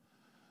member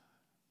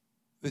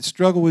that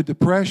struggled with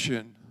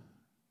depression,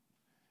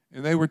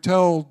 and they were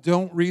told,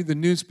 don't read the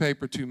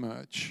newspaper too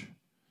much.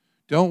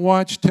 Don't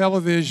watch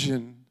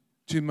television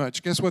too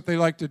much. Guess what they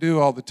like to do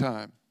all the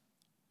time?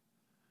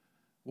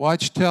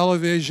 Watch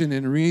television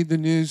and read the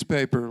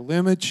newspaper.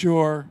 Limit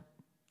your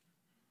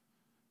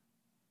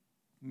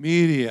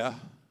media.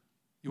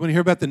 You want to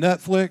hear about the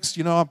Netflix?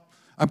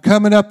 I'm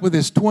coming up with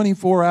this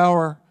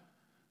 24-hour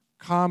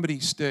comedy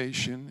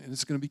station, and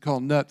it's going to be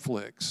called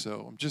Netflix.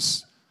 So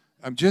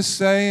I'm just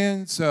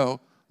saying, so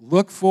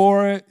look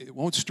for it. It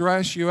won't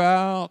stress you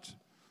out.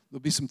 There'll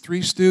be some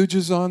Three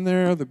Stooges on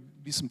there. There'll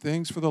be some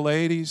things for the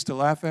ladies to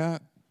laugh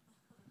at.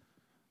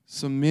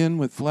 Some men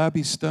with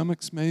flabby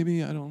stomachs,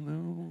 maybe. I don't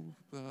know.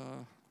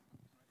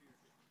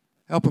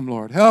 Help him,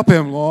 Lord. Help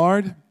him,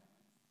 Lord.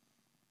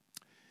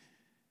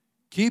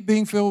 Keep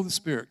being filled with the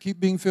Spirit. Keep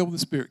being filled with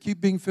the Spirit.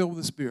 Keep being filled with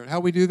the Spirit. How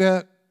we do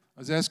that? I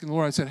was asking the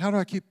Lord, I said, how do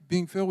I keep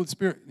being filled with the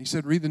Spirit? And He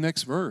said, read the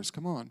next verse.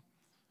 Come on.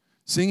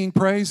 Singing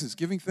praises,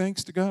 giving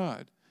thanks to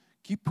God.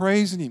 Keep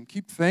praising Him.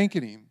 Keep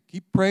thanking Him.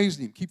 Keep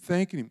praising Him. Keep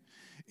thanking Him.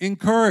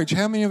 Encourage.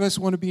 How many of us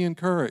want to be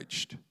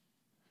encouraged?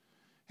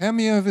 How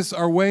many of us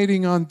are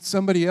waiting on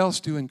somebody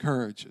else to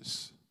encourage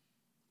us?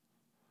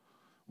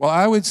 Well,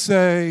 I would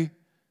say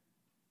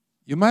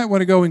you might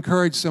want to go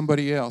encourage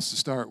somebody else to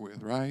start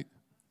with, right?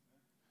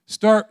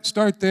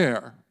 Start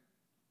there.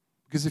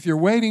 Because if you're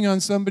waiting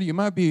on somebody, it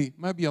might be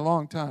a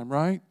long time,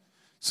 right?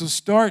 So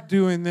start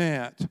doing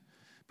that.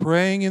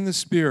 Praying in the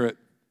Spirit.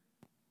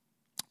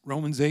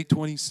 Romans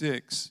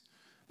 8:26.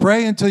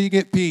 Pray until you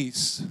get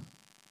peace.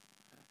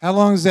 How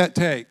long does that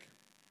take?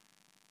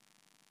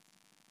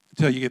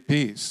 Until you get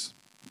peace.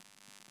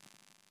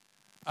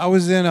 I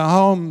was in a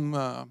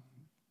home,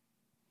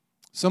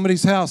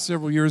 somebody's house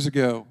several years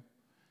ago,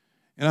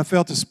 and I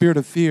felt a spirit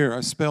of fear.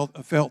 I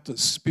felt a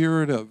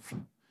spirit of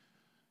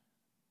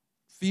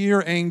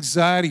fear,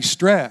 anxiety,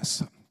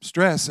 stress,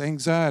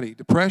 anxiety,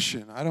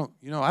 depression. I don't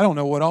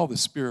know what all the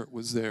spirit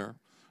was there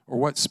or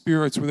what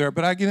spirits were there,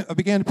 but I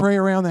began to pray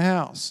around the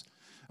house.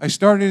 I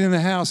started in the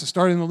house. I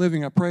started in the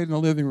living room. I prayed in the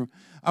living room.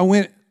 I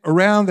went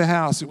around the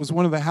house. It was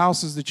one of the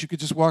houses that you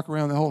could just walk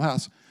around the whole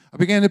house. I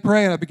began to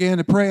pray, and I began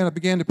to pray, and I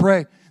began to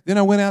pray. Then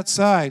I went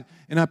outside,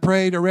 and I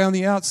prayed around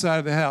the outside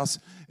of the house.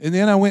 And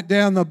then I went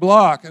down the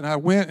block, and I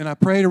went and I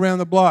prayed around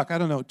the block. I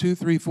don't know, 2,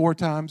 3, 4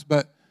 times,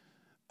 but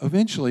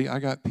eventually I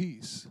got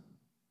peace.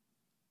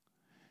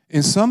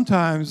 And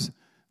sometimes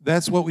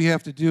that's what we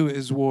have to do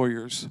as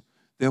warriors,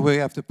 that we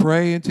have to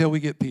pray until we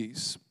get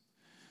peace.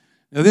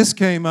 Now this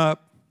came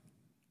up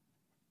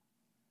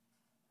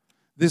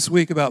this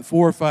week about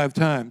 4 or 5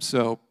 times,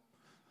 so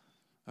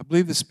I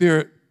believe the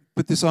Spirit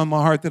put this on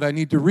my heart that I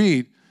need to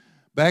read.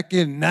 Back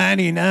in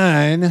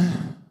 99,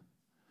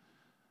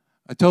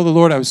 I told the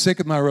Lord I was sick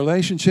of my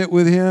relationship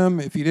with Him.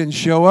 If He didn't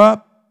show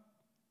up,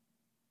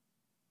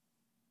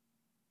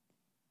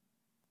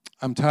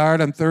 I'm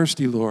tired, I'm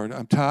thirsty, Lord.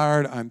 I'm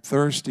tired, I'm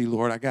thirsty,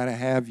 Lord. I got to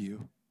have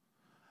You.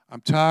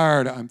 I'm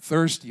tired, I'm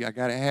thirsty, I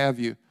got to have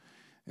You.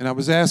 And I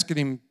was asking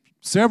Him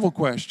several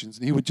questions,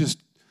 and I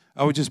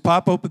would just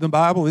pop open the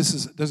Bible.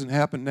 This doesn't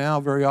happen now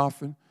very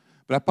often,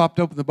 but I popped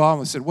open the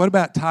Bible and I said, what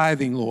about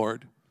tithing,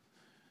 Lord?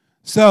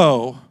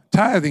 So,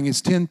 tithing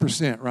is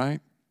 10%, right?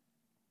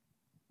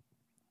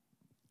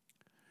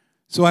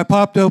 So I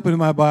popped open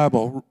my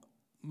Bible,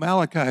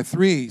 Malachi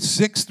 3,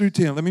 6 through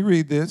 10. Let me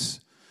read this.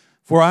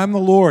 For I am the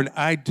Lord,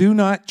 I do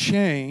not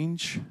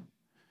change,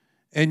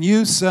 and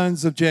you,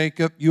 sons of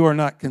Jacob, you are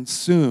not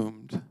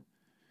consumed.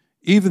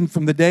 Even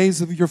from the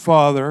days of your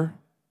father,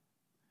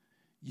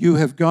 you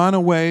have gone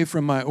away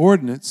from my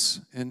ordinance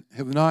and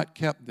have not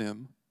kept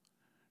them.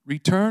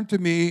 Return to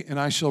me, and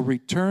I shall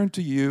return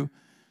to you,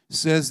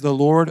 says the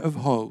Lord of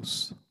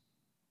hosts.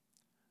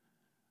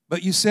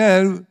 But you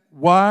said,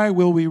 why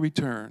will we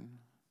return?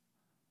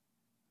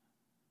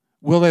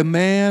 Will a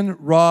man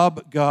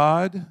rob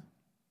God?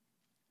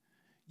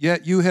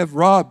 Yet you have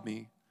robbed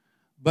me.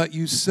 But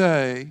you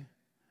say,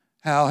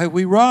 how have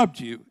we robbed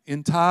you?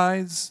 In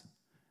tithes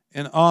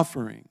and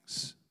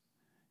offerings.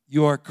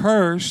 You are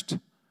cursed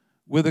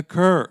with a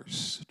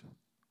curse.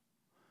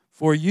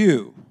 For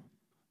you,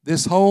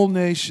 this whole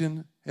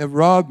nation, have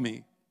robbed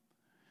me.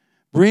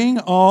 Bring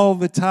all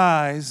the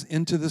tithes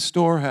into the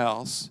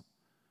storehouse,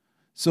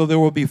 so there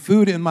will be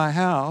food in my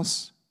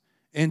house,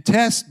 and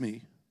test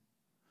me.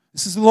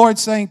 This is the Lord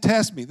saying,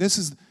 test me. This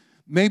is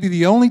maybe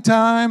the only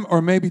time,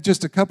 or maybe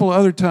just a couple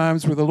other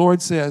times, where the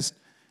Lord says,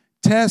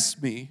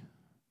 test me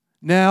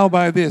now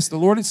by this. The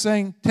Lord is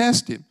saying,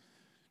 test Him.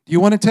 Do you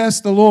want to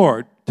test the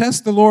Lord?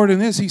 Test the Lord in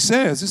this. He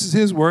says, this is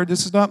His word,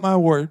 this is not my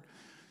word.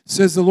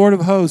 Says the Lord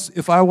of hosts,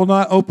 if I will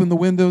not open the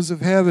windows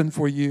of heaven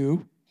for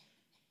you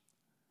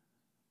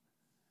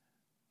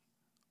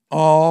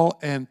all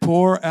and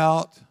pour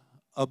out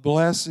a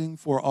blessing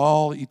for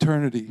all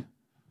eternity.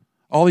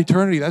 All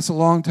eternity, that's a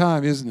long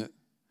time, isn't it?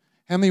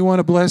 How many want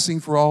a blessing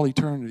for all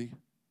eternity?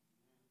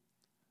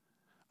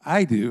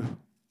 I do.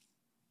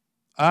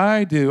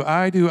 I do.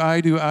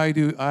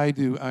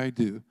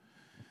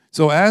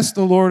 So ask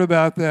the Lord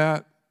about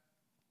that.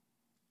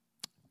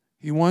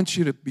 He wants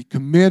you to be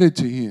committed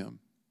to Him.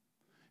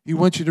 He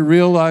wants you to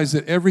realize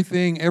that every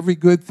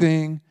good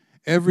thing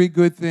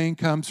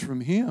comes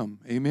from Him.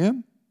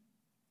 Amen?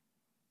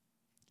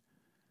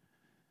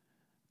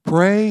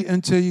 Pray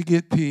until you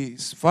get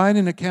peace. Find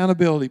an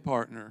accountability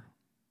partner.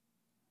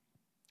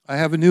 I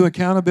have a new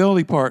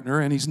accountability partner,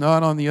 and he's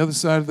not on the other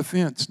side of the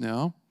fence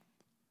now.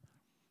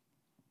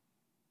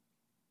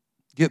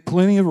 Get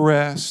plenty of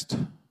rest.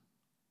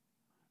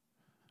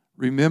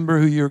 Remember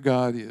who your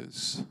God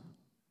is.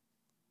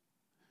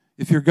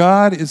 If your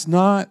God is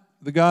not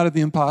the God of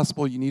the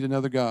impossible, you need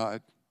another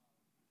God.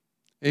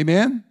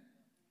 Amen?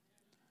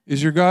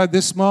 Is your God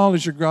this small?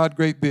 Is your God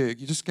great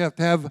big? You just have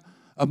to have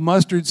a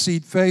mustard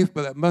seed faith,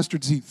 but that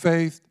mustard seed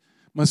faith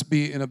must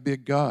be in a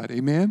big God.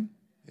 Amen?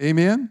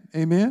 Amen?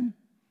 Amen?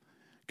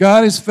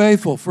 God is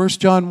faithful. 1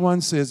 John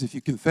 1 says, if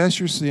you confess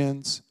your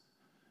sins,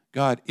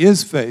 God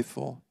is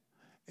faithful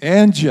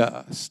and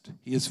just.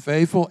 He is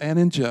faithful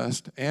and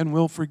just and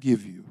will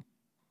forgive you.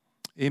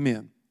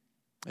 Amen.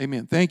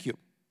 Amen. Thank you.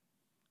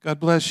 God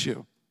bless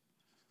you.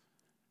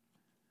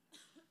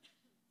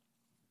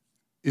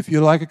 If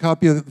you'd like a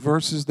copy of the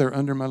verses, they're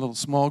under my little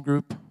small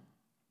group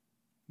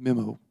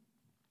memo.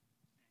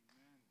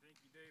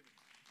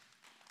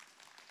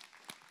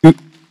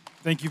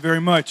 Thank you very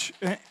much.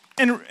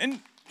 And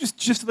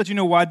just to let you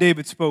know why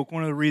David spoke,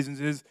 one of the reasons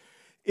is,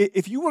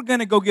 if you were going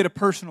to go get a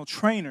personal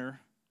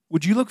trainer,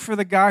 would you look for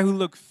the guy who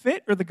looked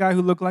fit or the guy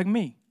who looked like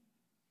me?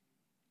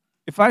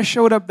 If I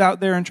showed up out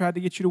there and tried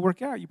to get you to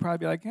work out, you'd probably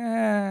be like,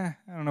 I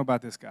don't know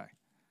about this guy.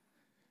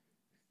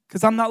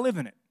 Because I'm not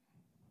living it.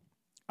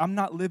 I'm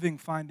not living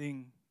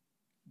finding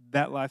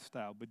that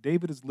lifestyle. But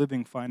David is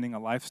living finding a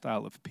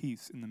lifestyle of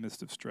peace in the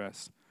midst of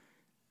stress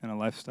and a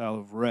lifestyle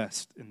of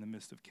rest in the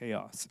midst of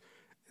chaos.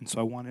 And so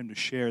I want him to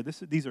share.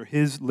 These are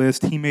his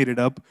list. He made it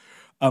up.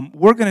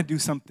 We're going to do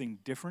something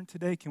different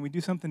today. Can we do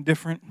something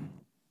different?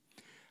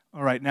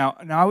 All right. Now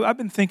I've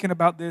been thinking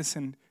about this,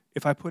 and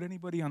if I put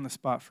anybody on the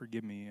spot,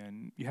 forgive me.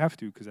 And you have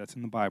to, because that's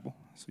in the Bible,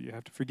 so you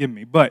have to forgive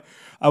me. But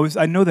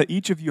I know that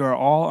each of you are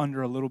all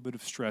under a little bit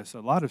of stress,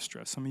 a lot of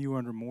stress. Some of you are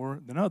under more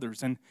than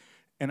others. And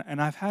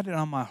I've had it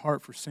on my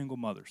heart for single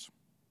mothers.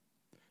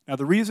 Now,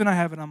 the reason I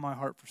have it on my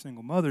heart for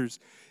single mothers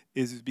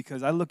is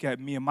because I look at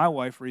me and my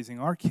wife raising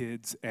our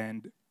kids,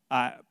 and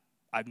I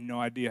have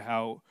no idea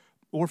how,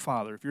 or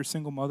father, if you're a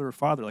single mother or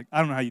father, like, I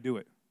don't know how you do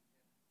it.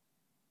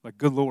 Like,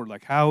 good Lord,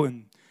 like, how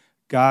in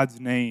God's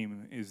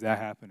name is that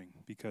happening?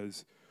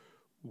 Because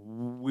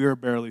we're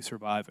barely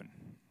surviving.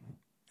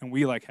 And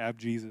we, like, have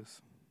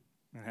Jesus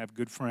and have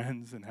good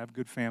friends and have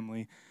good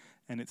family,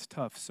 and it's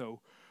tough. So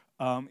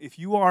if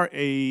you are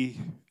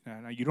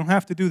now you don't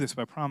have to do this,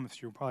 but I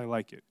promise you'll probably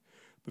like it.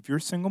 But if you're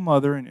a single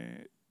mother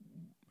and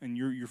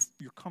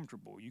you're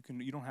comfortable,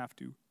 you don't have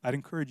to. I'd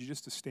encourage you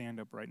just to stand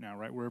up right now,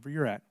 right wherever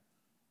you're at.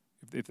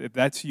 If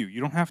that's you,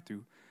 you don't have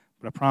to,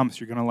 but I promise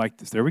you're going to like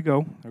this. There we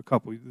go. There are a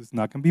couple. It's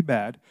not going to be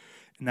bad.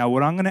 Now,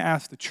 what I'm going to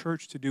ask the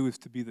church to do is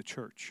to be the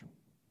church.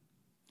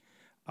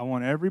 I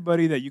want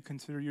everybody that you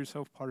consider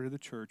yourself part of the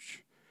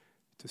church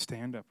to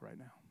stand up right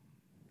now.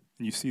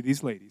 And you see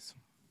these ladies.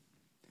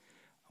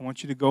 I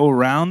want you to go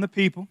around the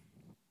people,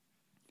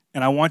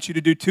 and I want you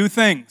to do two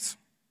things.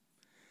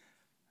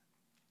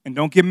 And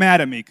don't get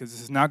mad at me, because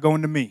this is not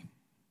going to me.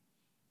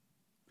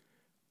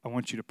 I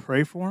want you to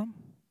pray for them,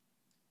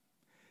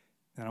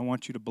 and I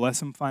want you to bless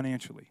them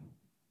financially.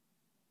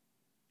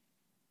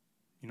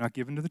 You're not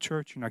giving to the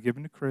church. You're not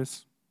giving to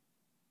Chris.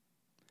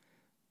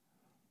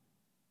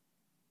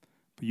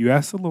 But you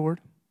ask the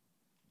Lord.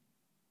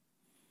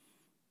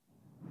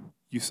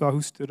 You saw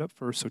who stood up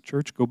first. So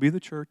church, go be the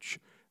church.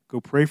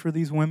 Go pray for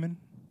these women.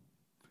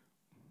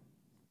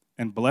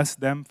 And bless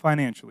them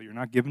financially. You're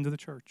not giving to the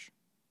church.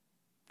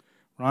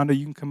 Rhonda,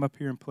 you can come up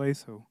here and play.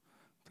 So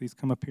please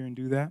come up here and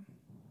do that.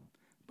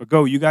 But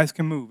go. You guys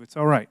can move. It's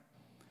all right.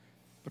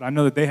 But I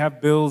know that they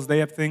have bills. They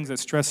have things that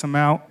stress them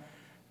out.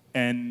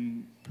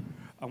 And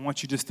I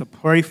want you just to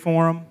pray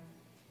for them,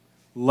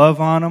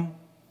 love on them,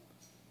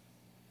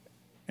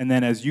 and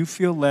then as you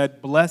feel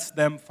led, bless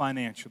them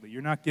financially.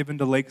 You're not giving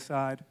to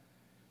Lakeside,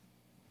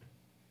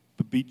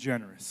 but be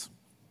generous.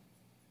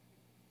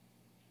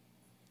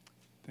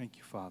 Thank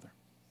you, Father.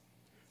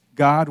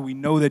 God, we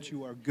know that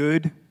you are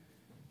good.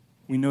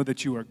 We know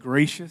that you are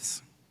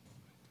gracious.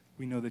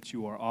 We know that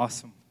you are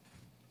awesome.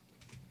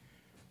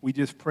 We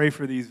just pray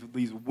for these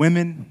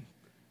women.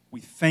 We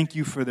thank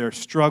you for their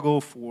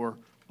struggle, for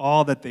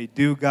all that they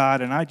do,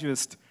 God, and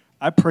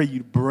I pray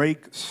you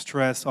break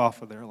stress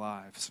off of their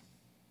lives,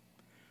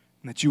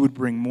 and that you would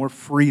bring more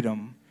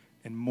freedom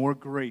and more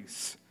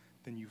grace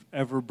than you've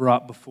ever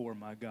brought before,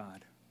 my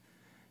God.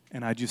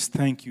 And I just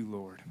thank you,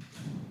 Lord.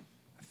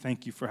 I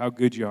thank you for how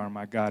good you are,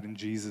 my God, in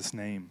Jesus'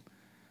 name.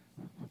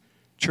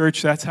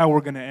 Church, that's how we're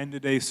going to end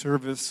today's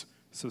service.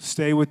 So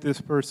stay with this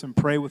person,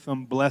 pray with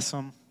them, bless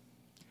them,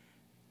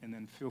 and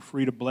then feel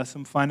free to bless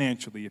them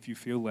financially if you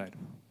feel led.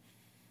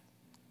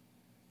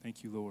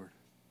 Thank you, Lord.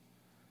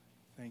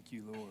 Thank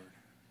you, Lord.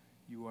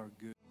 You are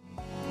good.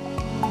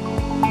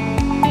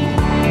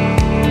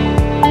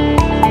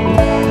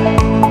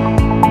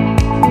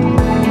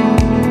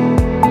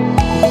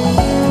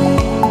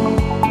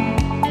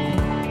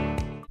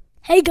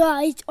 Hey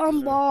guys,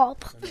 I'm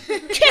Bob.